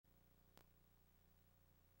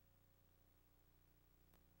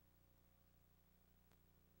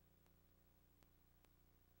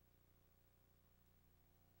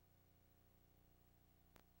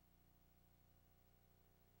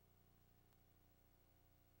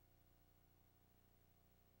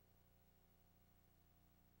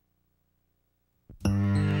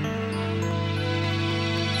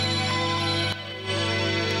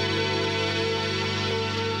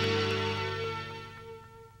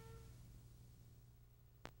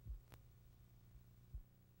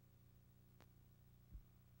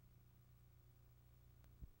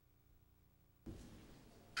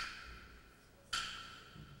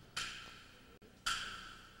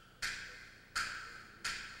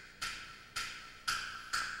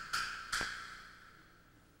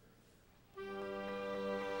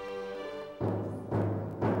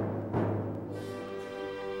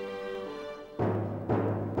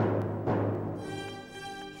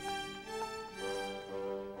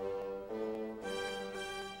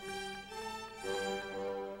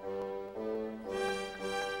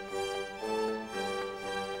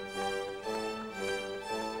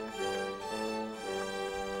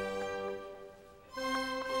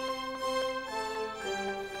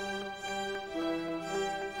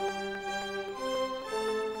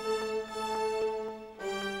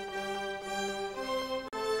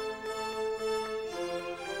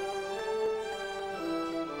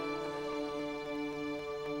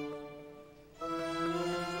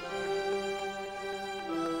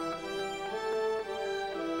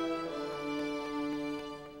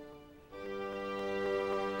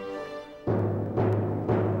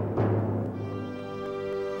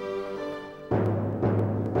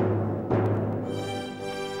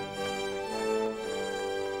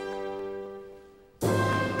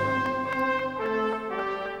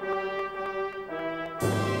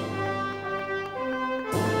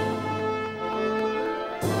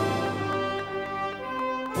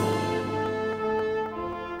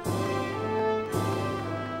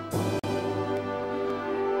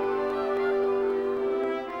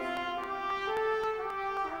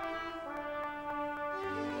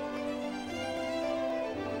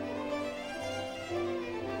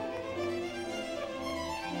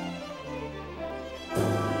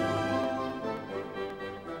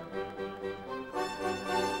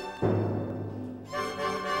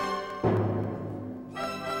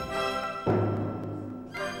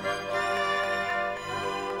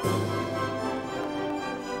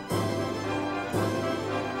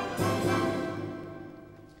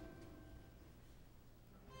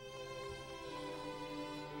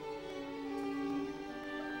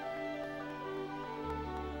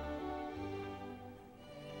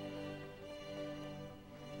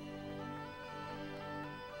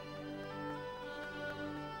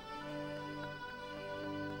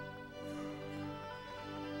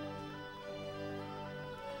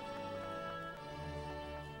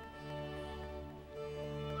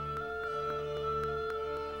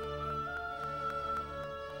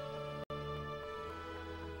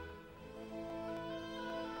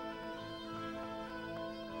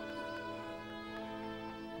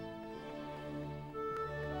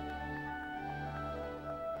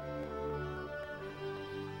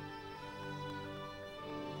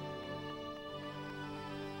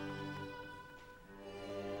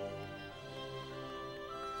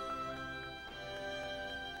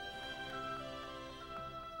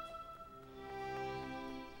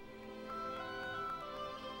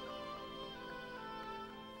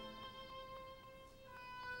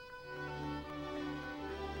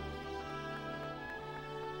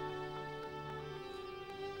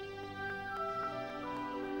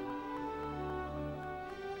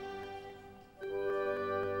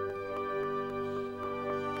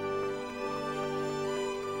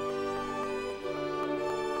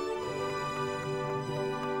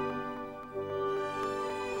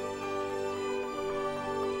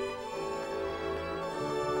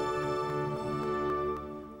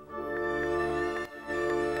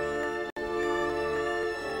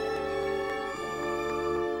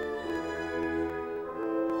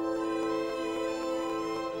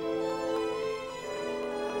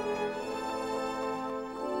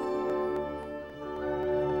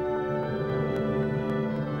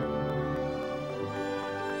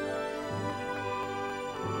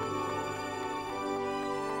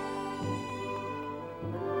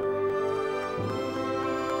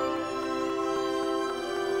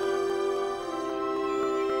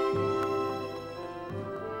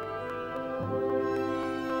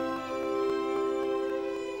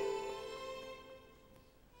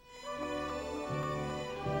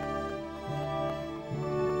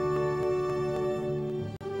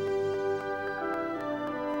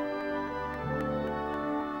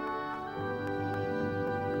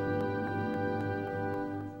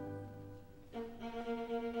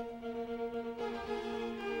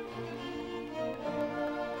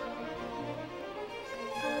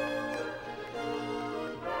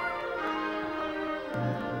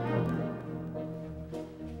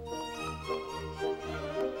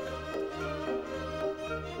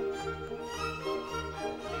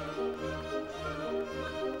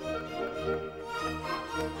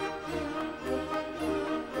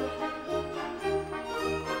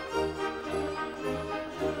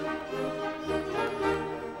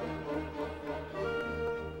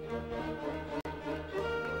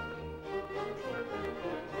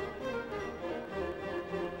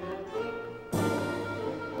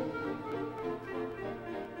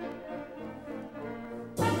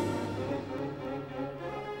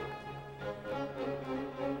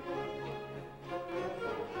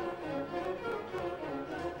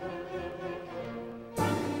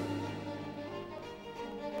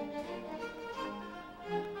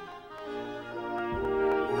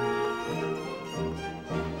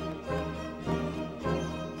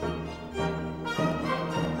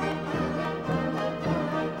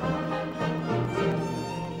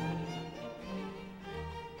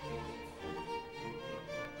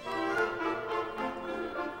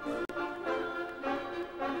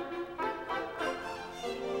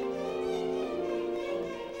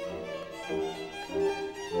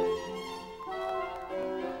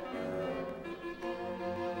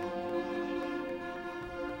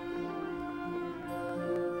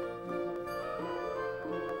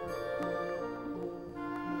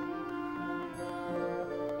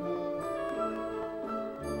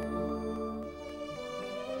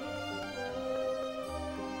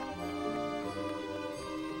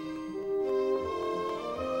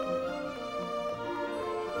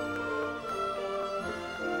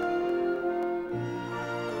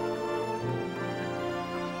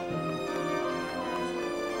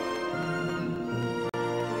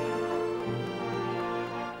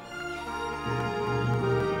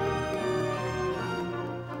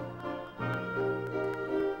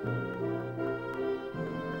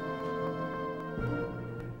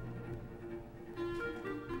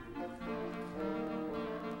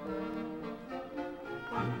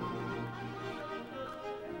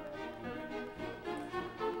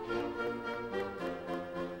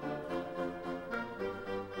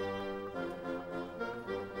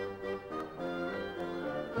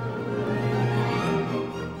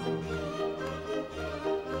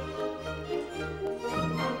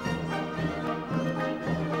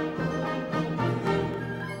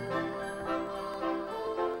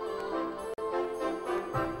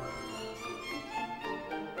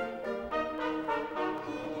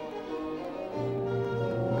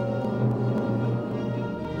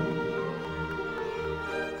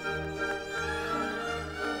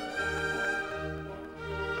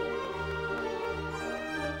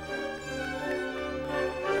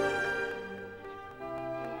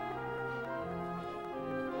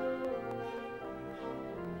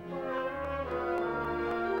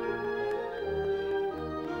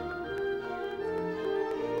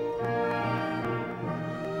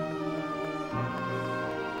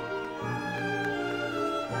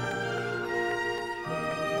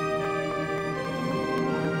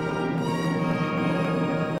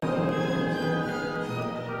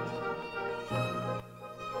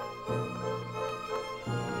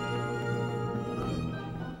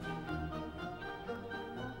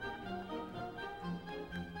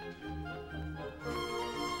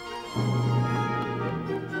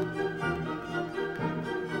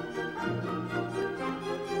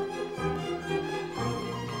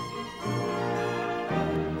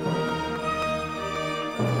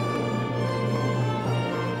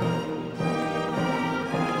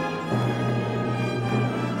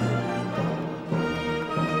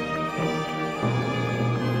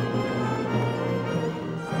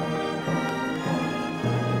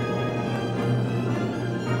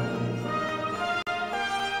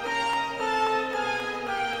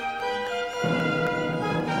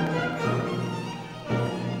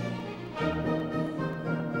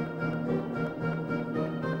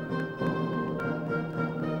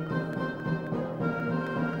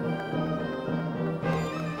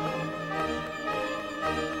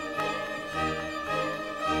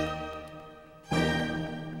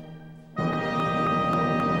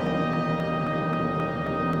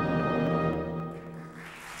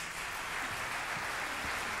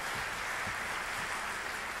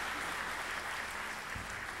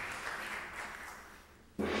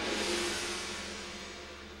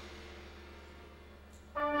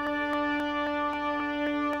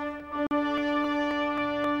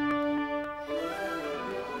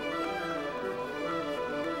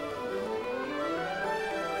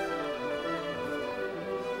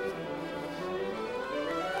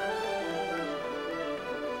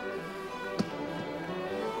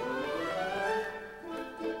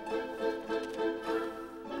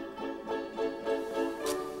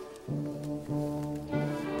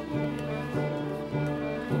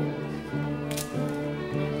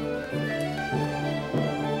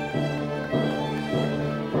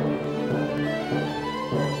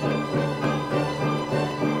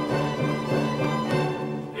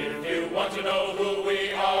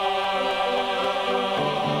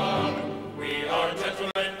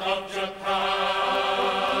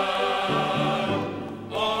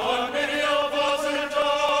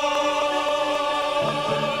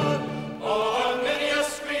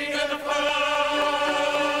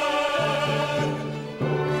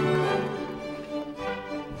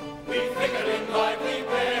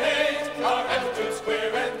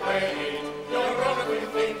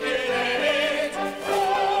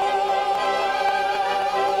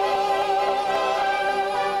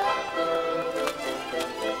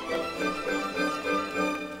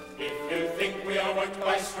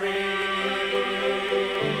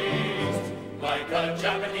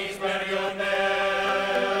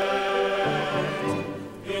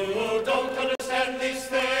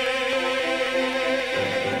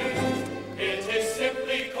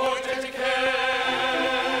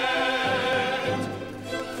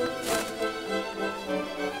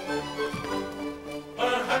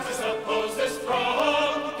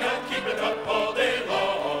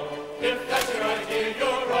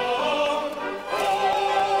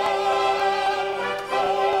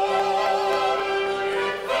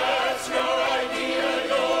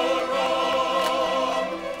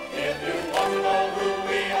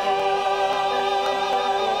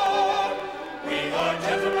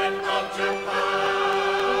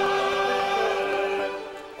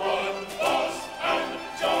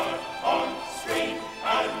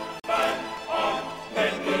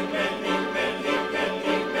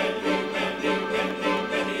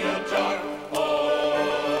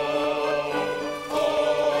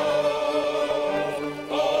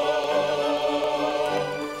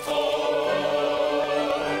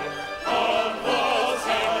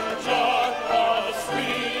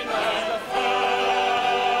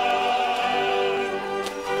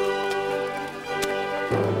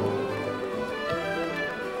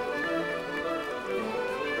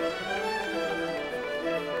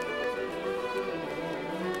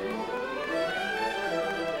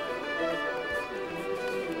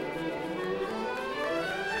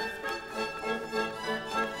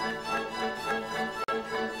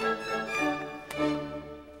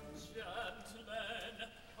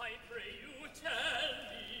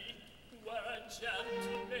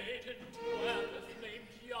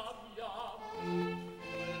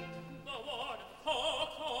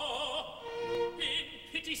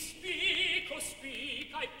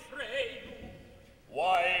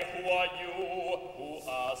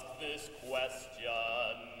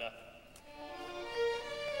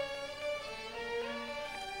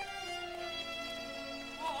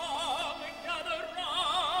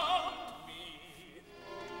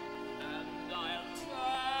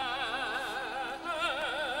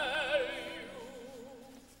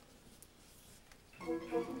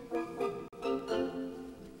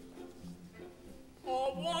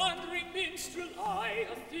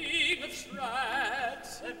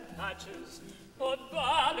Of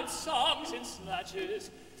ballads, songs, and snatches,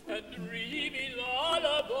 a dreamy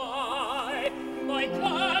lullaby. My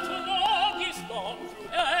catalogue is long through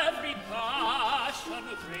every passion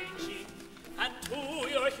ranging, and to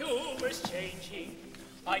your humors changing,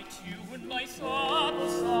 I tune my subtle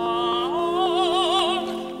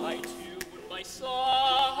song. I tune my subtle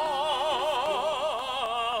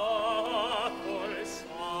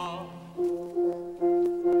song.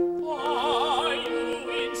 Are you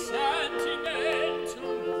in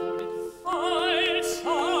sentimental mood? I'll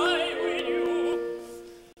sigh with you.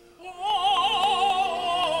 Oh,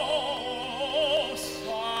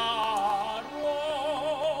 sorrow.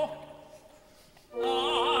 A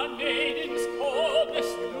maiden's coldness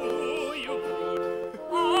do you brood.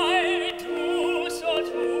 I do so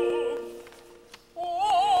too. Oh,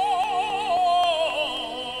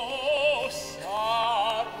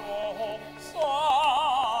 sorrow,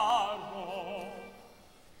 sorrow.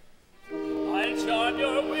 I'll charm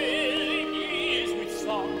your willing ears with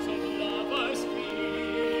songs of lovers'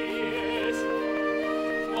 fears,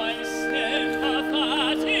 while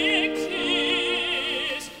sympathetic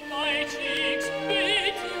tears my cheeks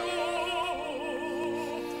bid you.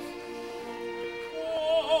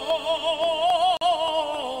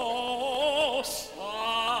 Oh,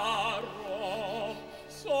 sorrow,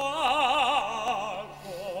 sorrow.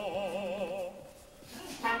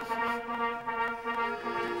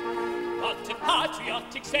 But if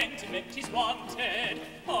patriotic sentiment is wanted,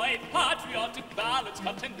 my patriotic ballads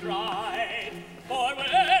cut and dried. For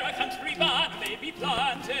where a country banner may be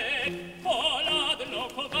planted, all other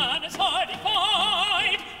local banners hardly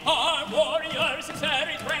find. Our warriors in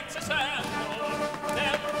serried ranks assemble,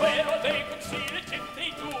 never where they conceal it if they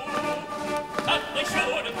do. That they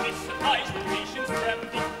shouldn't be surprised when nations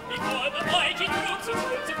tremble before the mighty troops of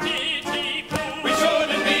Titipu. We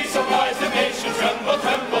shouldn't be surprised the nation tremble,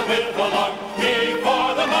 tremble with alarm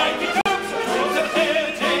before the mighty troops of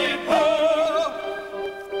Titipu.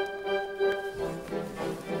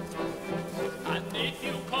 And if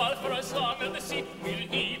you call for a song of the sea, we'll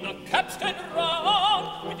heave the capstan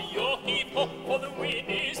round with the yo-heave-ho, for the wind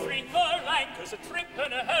is free. Her anchors a trip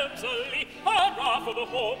and her helm's a lee. Hurrah for the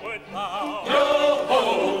homeward bound.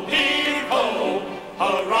 Yo-ho, heave-ho,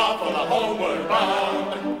 hurrah for the homeward bound.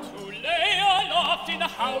 To lay aloft in a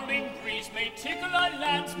howling breeze may tickle a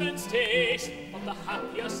landsman's taste, but the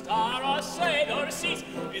happiest hour a sailor sees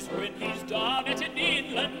is when he's down at an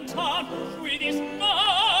inland town with his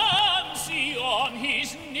Nancy on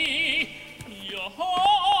his knee. Yo-ho!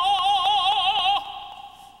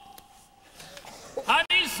 And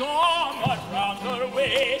his arm around her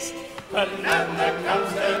waist. And then the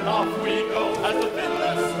capstan off we go as the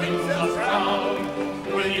fiddler swings us round.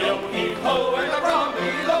 With yo-heave-ho and the round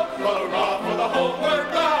below, hurrah for the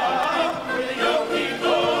homeward bound. With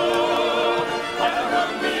yo-heave-ho and the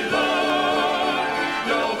round below,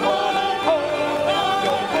 yo-ho-ho,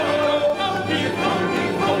 yo-ho, heave-ho,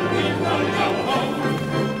 heave-ho, heave-ho, yo-ho.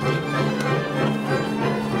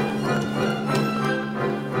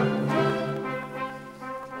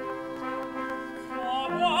 A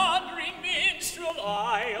wandering minstrel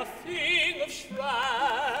I, a thing of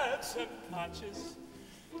shreds and patches,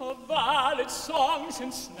 of ballad songs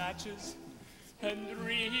and snatches, and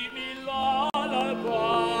dreamy lullaby,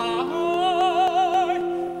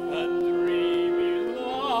 and dreamy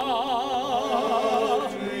lullaby.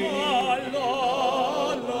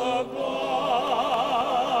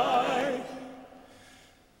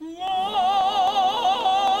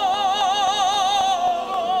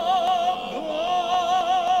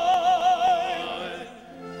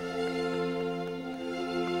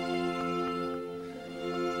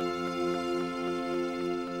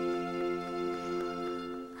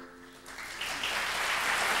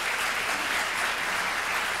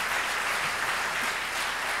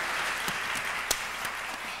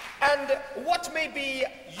 And what may be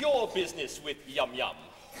your business with Yum Yum?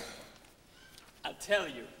 I'll tell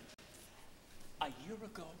you. A year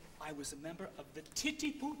ago, I was a member of the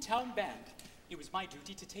Titipu town band. It was my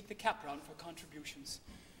duty to take the cap round for contributions.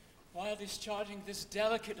 While discharging this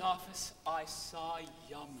delicate office, I saw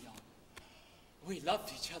Yum Yum. We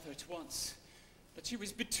loved each other at once, but she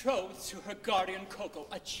was betrothed to her guardian KoKo,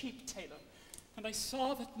 a cheap tailor, and I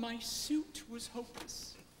saw that my suit was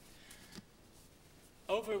hopeless.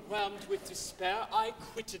 Overwhelmed with despair, I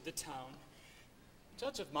quitted the town.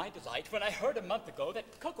 Judge of my delight when I heard a month ago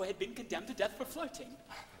that KoKo had been condemned to death for flirting.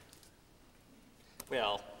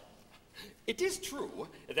 Well, it is true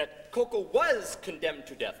that KoKo was condemned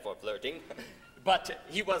to death for flirting, but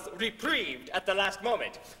he was reprieved at the last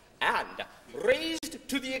moment. And raised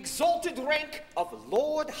to the exalted rank of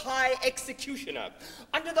Lord High Executioner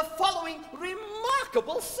under the following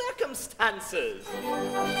remarkable circumstances.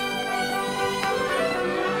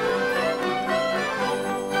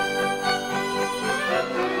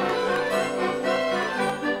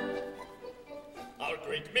 Our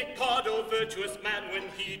great Mikado, virtuous man, when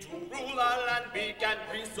he to rule our land began,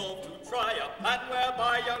 resolved to try a plan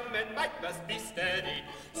whereby young men might best be steady.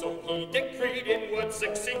 So he decreed in words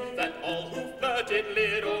succinct that all who flirted,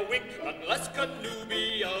 lit or winked, unless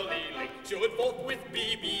connubially linked, should forthwith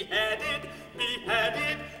be beheaded,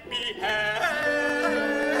 beheaded, beheaded,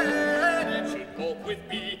 should forthwith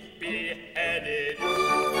be beheaded.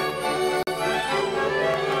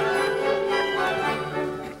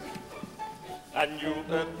 And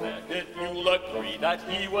you'll agree that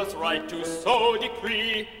he was right to so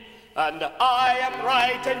decree. And I am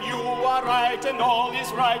right, and you are right, and all is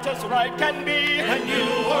right as right can be. And you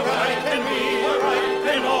are right, and we are right,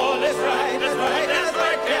 and all is right as right as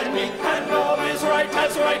right can be. And all is right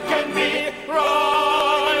as right can be.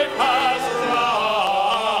 Right as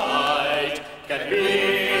right can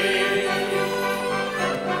be.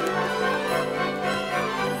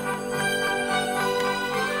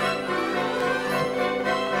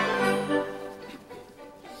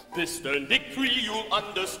 This stern decree you'll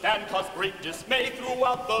understand caused great dismay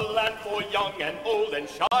throughout the land, for young and old and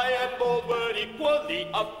shy and bold were equally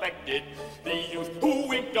affected. The youth who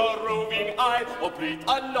winked a roving eye or breathed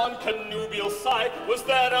a non-connubial sigh was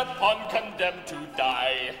thereupon condemned to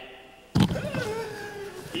die.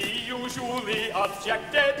 He usually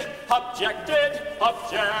objected. He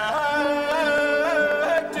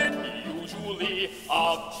usually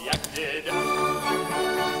objected.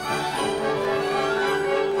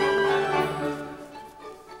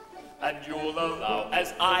 And you'll allow,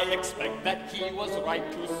 as I expect, that he was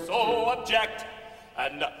right to so object.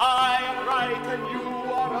 And I am right, and you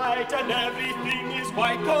are right, and everything is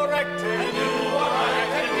quite correct. And you are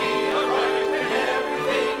right, and we are right, and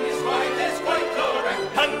everything is right, is quite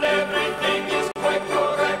correct. And everything is quite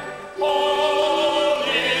correct. All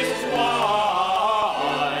is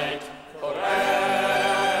quite correct.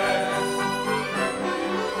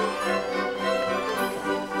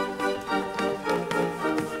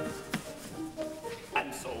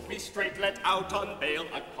 And so we straight let out on bail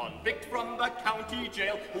a convict from the county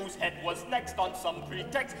jail, whose head was next on some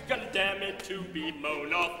pretext condemned to be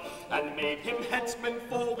mown off, and made him headsman,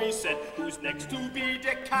 for we said, who's next to be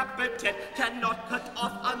decapitated cannot cut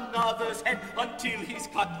off another's head until he's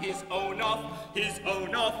cut his own off, his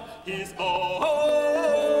own off, his own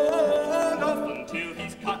off, until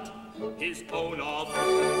he's cut his own off.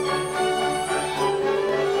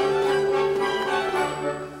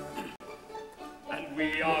 And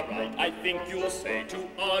we are right, I think you'll say, to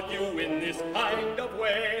argue in this kind of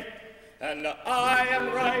way. And I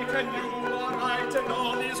am right, and you are right, and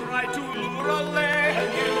all is right to lure allay.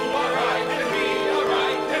 And you are right, and we are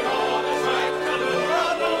right, and all is right to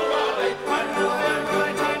lure allay. And I am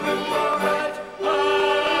right, and you are right, and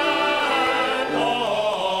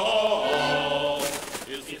all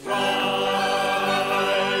is right.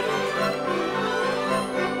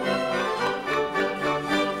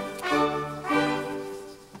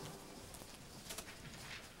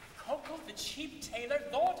 KoKo, the chief tailor,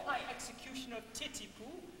 Lord High Executioner of Titipu?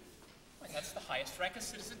 Why, that's the highest rank a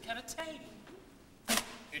citizen can attain.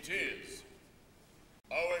 It is.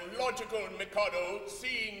 Our logical Mikado,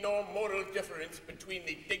 seeing no moral difference between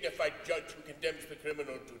the dignified judge who condemns the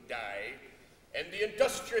criminal to die and the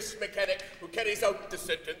industrious mechanic who carries out the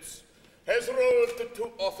sentence, has rolled the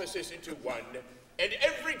two offices into one, and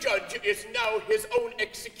every judge is now his own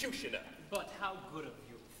executioner. But how good of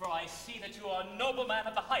you, for I see that you are a noble man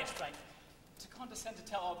of the highest rank, to condescend to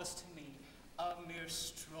tell all this to me, a mere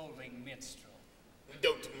strolling minstrel.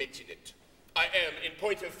 Don't mention it. I am, in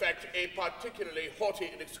point of fact, a particularly haughty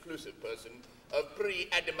and exclusive person of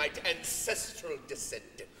pre-Adamite ancestral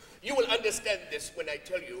descent. You will understand this when I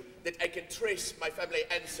tell you that I can trace my family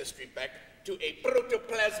ancestry back to a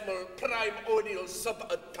protoplasmal primordial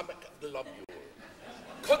subatomic globule.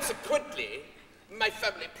 Consequently, my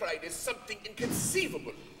family pride is something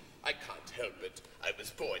inconceivable. I can't help it. I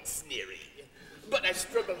was born sneering. But I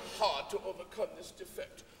struggle hard to overcome this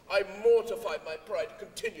defect. I mortify my pride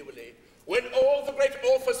continually. When all the great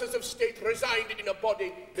officers of state resigned in a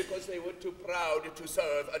body because they were too proud to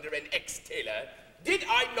serve under an ex-tailor, did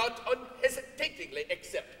I not unhesitatingly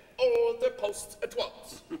accept all the posts at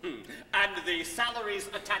once? And the salaries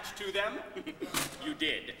attached to them? You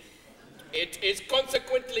did. It is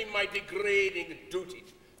consequently my degrading duty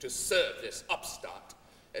to serve this upstart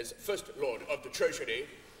as First Lord of the Treasury,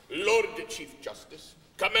 Lord Chief Justice,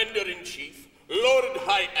 Commander-in-Chief, Lord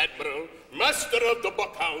High Admiral, Master of the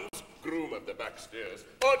Buckhounds, Groom of the Backstairs,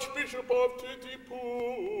 Archbishop of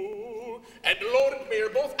Titipu, and Lord Mayor,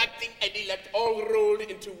 both acting and elect, all rolled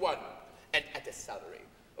into one, and at a salary.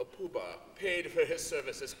 Pooh-Bah paid for his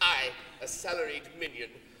services, I, a salaried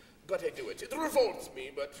minion, but I do it. It revolts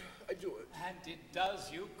me, but I do it. And it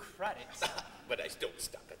does you credit. But I don't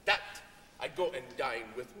stop at that. I go and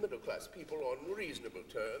dine with middle-class people on reasonable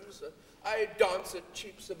terms. I dance at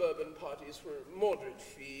cheap suburban parties for moderate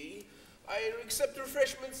fee. I accept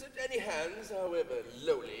refreshments at any hands, however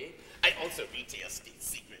lowly. I also retail state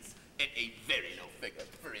secrets at a very low figure.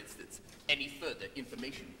 For instance, any further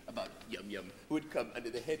information about Yum Yum would come under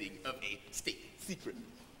the heading of a state secret.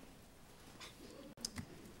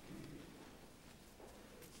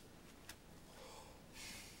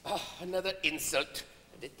 Ah, another insult.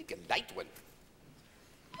 Let's take a light one.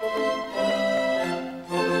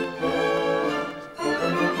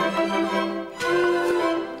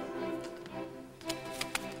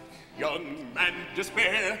 Young man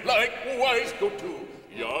despair, likewise go to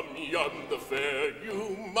Yum Yum the fair.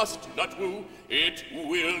 You must not woo, it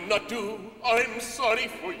will not do. I'm sorry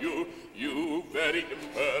for you, you very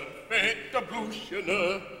imperfect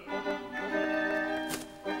ablutioner.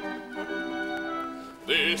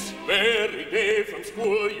 This very day from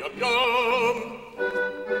school, Yum Yum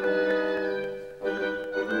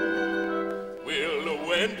will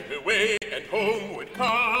wend her way and home would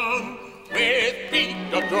come with beat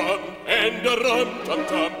of drum and a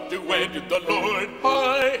rum-tum-tum to wed the Lord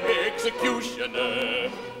High Executioner.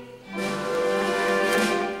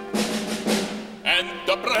 And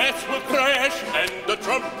the brass will crash and the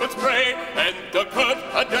trumpets bray and the cut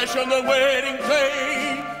a dash on the wedding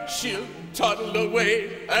day. She'll toddle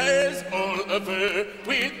away as all of her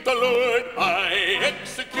with the Lord High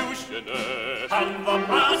Executioner. And the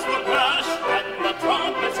brass will crash, and the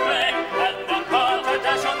trumpets bray, and the cut a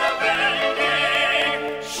dash on the wedding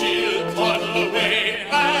day. She'll toddle away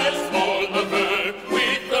as all of her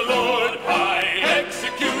with the Lord High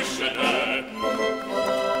Executioner.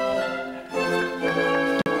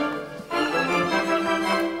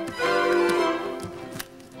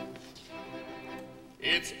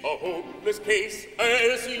 It's a hopeless case,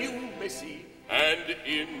 as you may see, and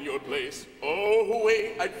in your place,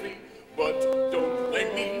 away I'd flee. But don't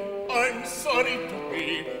blame me, I'm sorry to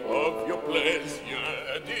be of your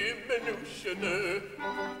pleasure diminutioner.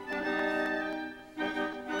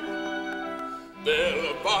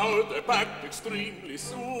 They'll bow their back extremely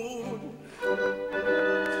soon.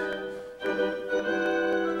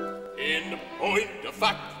 In point of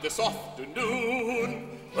fact, this afternoon,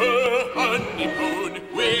 her honeymoon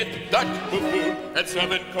with that buffoon at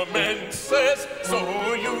 7 commences,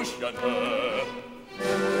 so you shun her.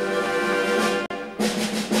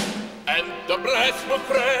 And the brass will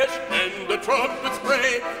crash, and the trumpets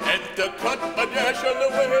bray, and the cut a dash on the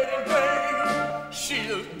wedding day.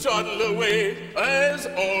 She'll toddle away as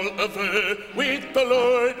all of her with the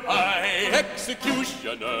Lord High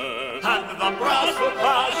Executioner. And the brass will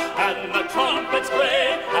crash, and the trumpets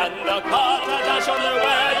bray, and the cut a dash on the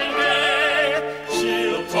wedding day.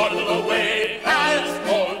 She'll toddle away as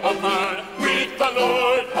all of her with the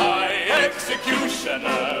Lord High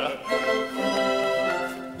Executioner.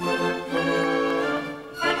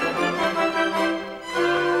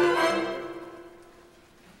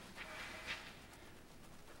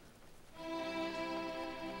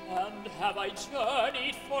 And have I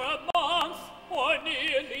journeyed for a month or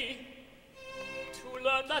nearly to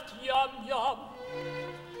learn that Yum Yum,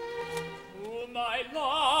 whom I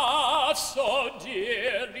love so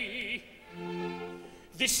dearly,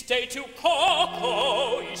 this day to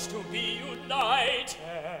KoKo is to be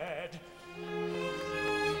united.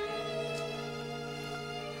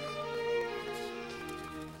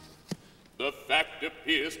 The fact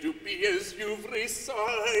appears to be as you've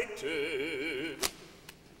recited.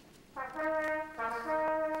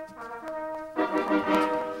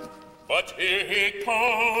 But here he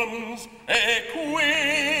comes,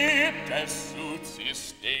 equipped as suits his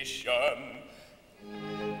station.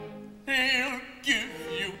 He'll give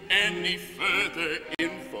you any further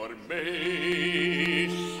information.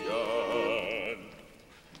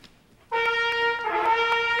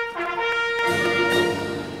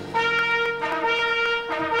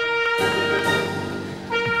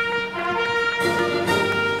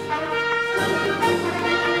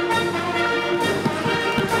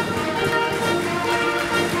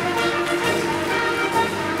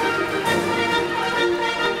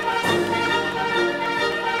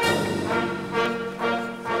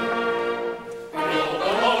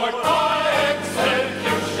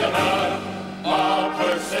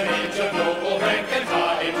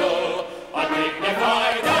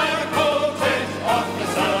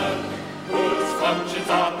 functions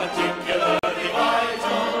are particularly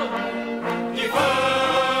vital. Defer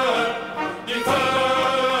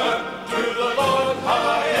to the Lord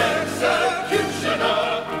High Executioner.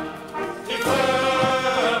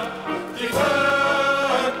 Defer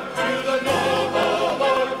to the noble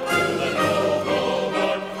Lord, to the noble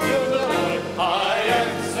Lord, to the Lord High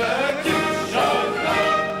Executioner.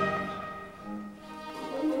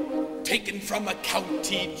 Taken from a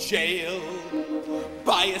county jail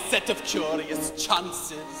by a set of curious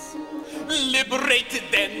chances, liberated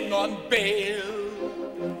then on bail,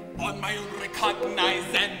 on my own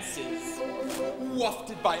recognizances,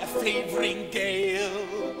 wafted by a favoring gale,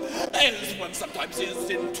 as one sometimes is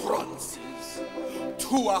in trances,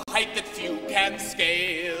 to a height that few can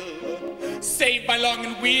scale, save by long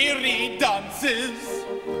and weary dances,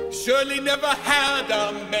 surely never had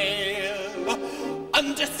a male,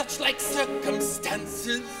 under such like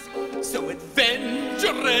circumstances, so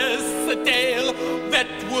adventurous a tale that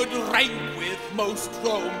would rank with most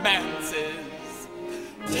romances.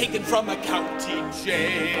 Taken from a county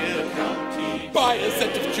jail by a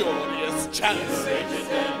set of curious chances,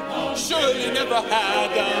 surely never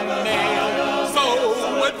had a male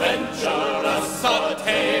so adventurous a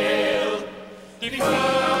tale.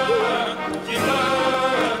 Defer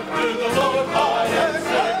to the Lord High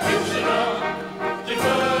Executioner.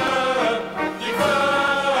 Defer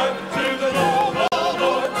to the noble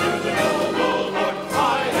Lord, to the noble Lord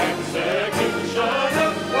High Executioner.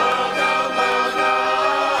 Bow down,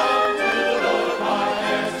 to the Lord High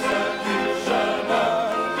Executioner.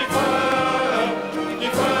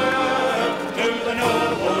 Defer to the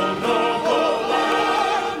noble Lord High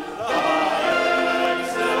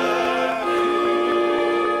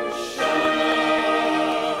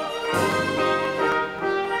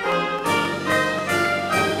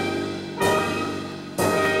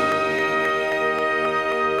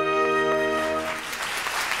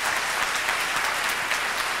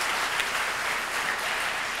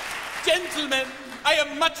Gentlemen, I am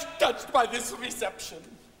much touched by this reception.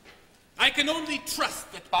 I can only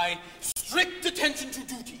trust that by strict attention to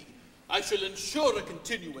duty, I shall ensure a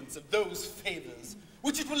continuance of those favors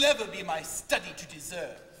which it will ever be my study to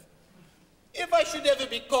deserve. If I should ever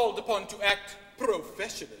be called upon to act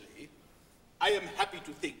professionally, I am happy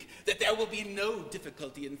to think that there will be no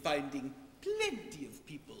difficulty in finding plenty of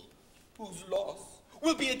people whose loss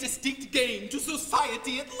will be a distinct gain to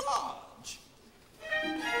society at large.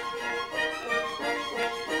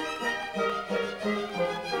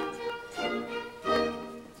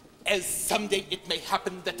 As someday it may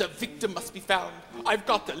happen that a victim must be found, I've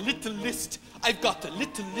got a little list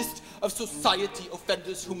of society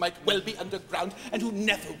offenders who might well be underground and who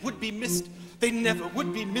never would be missed. They never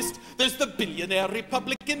would be missed. There's the billionaire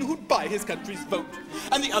Republican who'd buy his country's vote,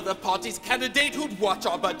 and the other party's candidate who'd watch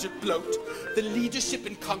our budget bloat. The leadership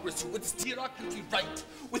in Congress who would steer our country right.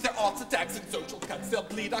 With their arts attacks and social cuts, they'll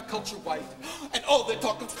bleed our culture white. And all their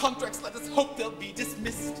talk of contracts, let us hope they'll be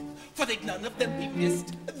dismissed. For they'd none of them be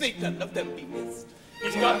missed. They'd none of them be missed.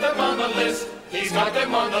 He's got them on the list, he's got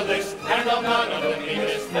them on the list, and they'll none of them be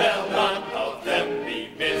missed, they'll none of them be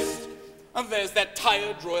missed. And there's that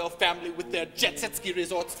tired royal family with their jet-set ski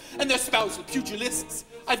resorts and their spousal pugilists.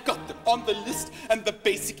 I've got them on the list, and the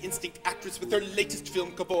Basic Instinct actress with her latest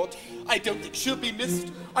film cavort. I don't think she'll be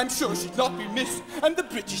missed. I'm sure she'll not be missed. And the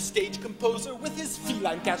British stage composer with his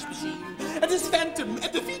feline cash machine, and his Phantom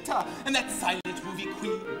and Evita, and that silent movie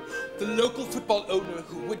queen. The local football owner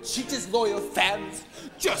who would cheat his loyal fans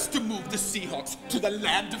just to move the Seahawks to the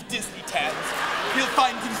land of Disney Tans. He'll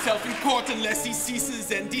find himself in court unless he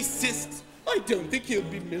ceases and desists. I don't think he'll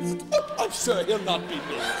be missed. I'm sure he'll not be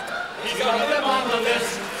missed. He's got them on the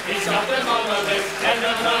list, he's got them on the list, and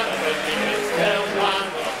none of them be missed, they'll none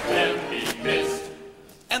of them be missed.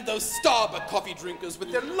 And those Starbucks coffee drinkers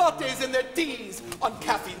with their lattes and their teas, on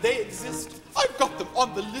caffeine they exist. I've got them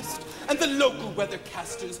on the list. And the local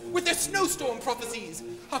weathercasters with their snowstorm prophecies,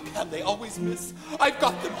 how can they always miss? I've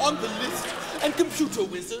got them on the list. And computer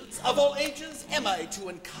wizards of all ages, MI2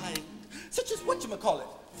 and kind, such as whatchamacallit,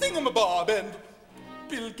 Thingamabob and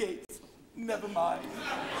Bill Gates, never mind.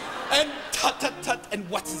 And tut-tut-tut and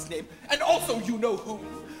what's his name, and also you know who.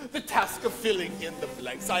 The task of filling in the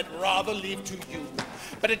blanks I'd rather leave to you.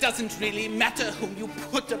 But it doesn't really matter whom you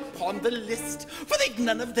put upon the list, for they'd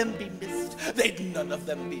none of them be missed. They'd none of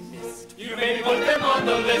them be missed. You may put them on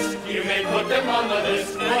the list, you may put them on the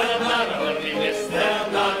list, they'll none of them be missed,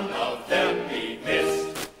 they'll none of them be missed.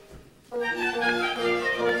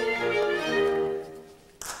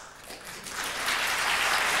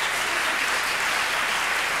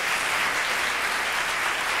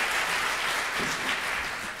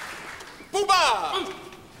 Pooh-Bah!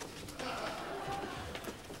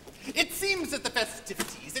 It seems that the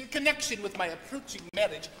festivities in connection with my approaching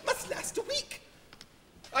marriage must last a week.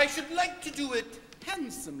 I should like to do it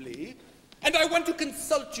handsomely, and I want to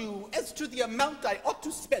consult you as to the amount I ought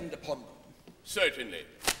to spend upon them. Certainly.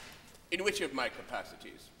 In which of my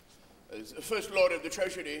capacities? As First Lord of the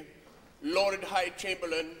Treasury, Lord High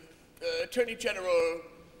Chamberlain, Attorney General,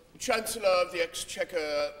 Chancellor of the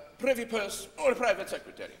Exchequer, Privy Purse, or Private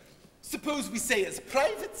Secretary? Suppose we say as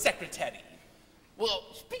private secretary. Well,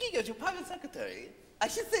 speaking as your private secretary, I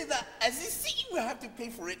should say that as the city will have to pay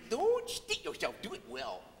for it, don't stick yourself, do it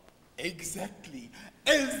well. Exactly.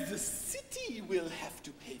 As the city will have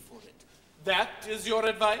to pay for it. That is your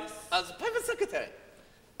advice? As a private secretary,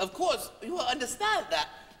 of course, you will understand that.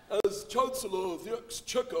 As Chancellor of the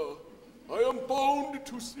Exchequer, I am bound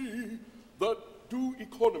to see that due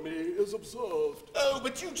economy is observed. Oh,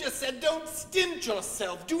 but you just said don't stint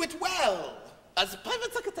yourself. Do it well. As a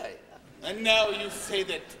private secretary. And now you say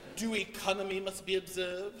that due economy must be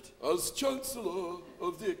observed? As Chancellor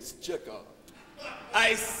of the Exchequer.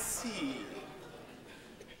 I see.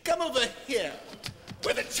 Come over here,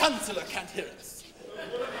 where the Chancellor can't hear us.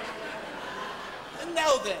 And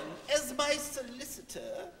now then, as my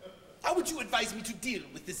solicitor, how would you advise me to deal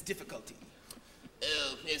with this difficulty?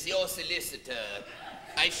 Oh, as your solicitor,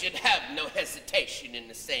 I should have no hesitation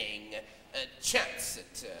in saying, Chancellor.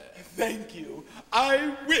 Thank you.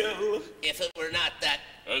 I will. If it were not that...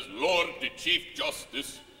 As Lord the Chief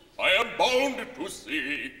Justice, I am bound to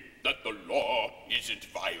see that the law isn't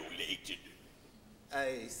violated.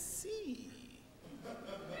 I see.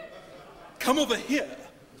 Come over here,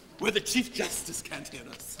 where the Chief Justice can't hear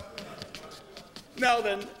us. Now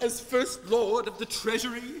then, as First Lord of the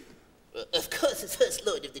Treasury... Of course, as First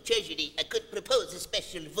Lord of the Treasury, I could propose a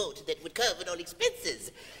special vote that would cover all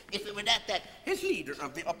expenses. If it were not that, as leader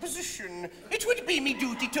of the opposition, it would be me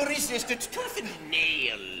duty to resist it tooth and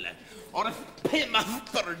nail, or pay my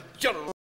perjury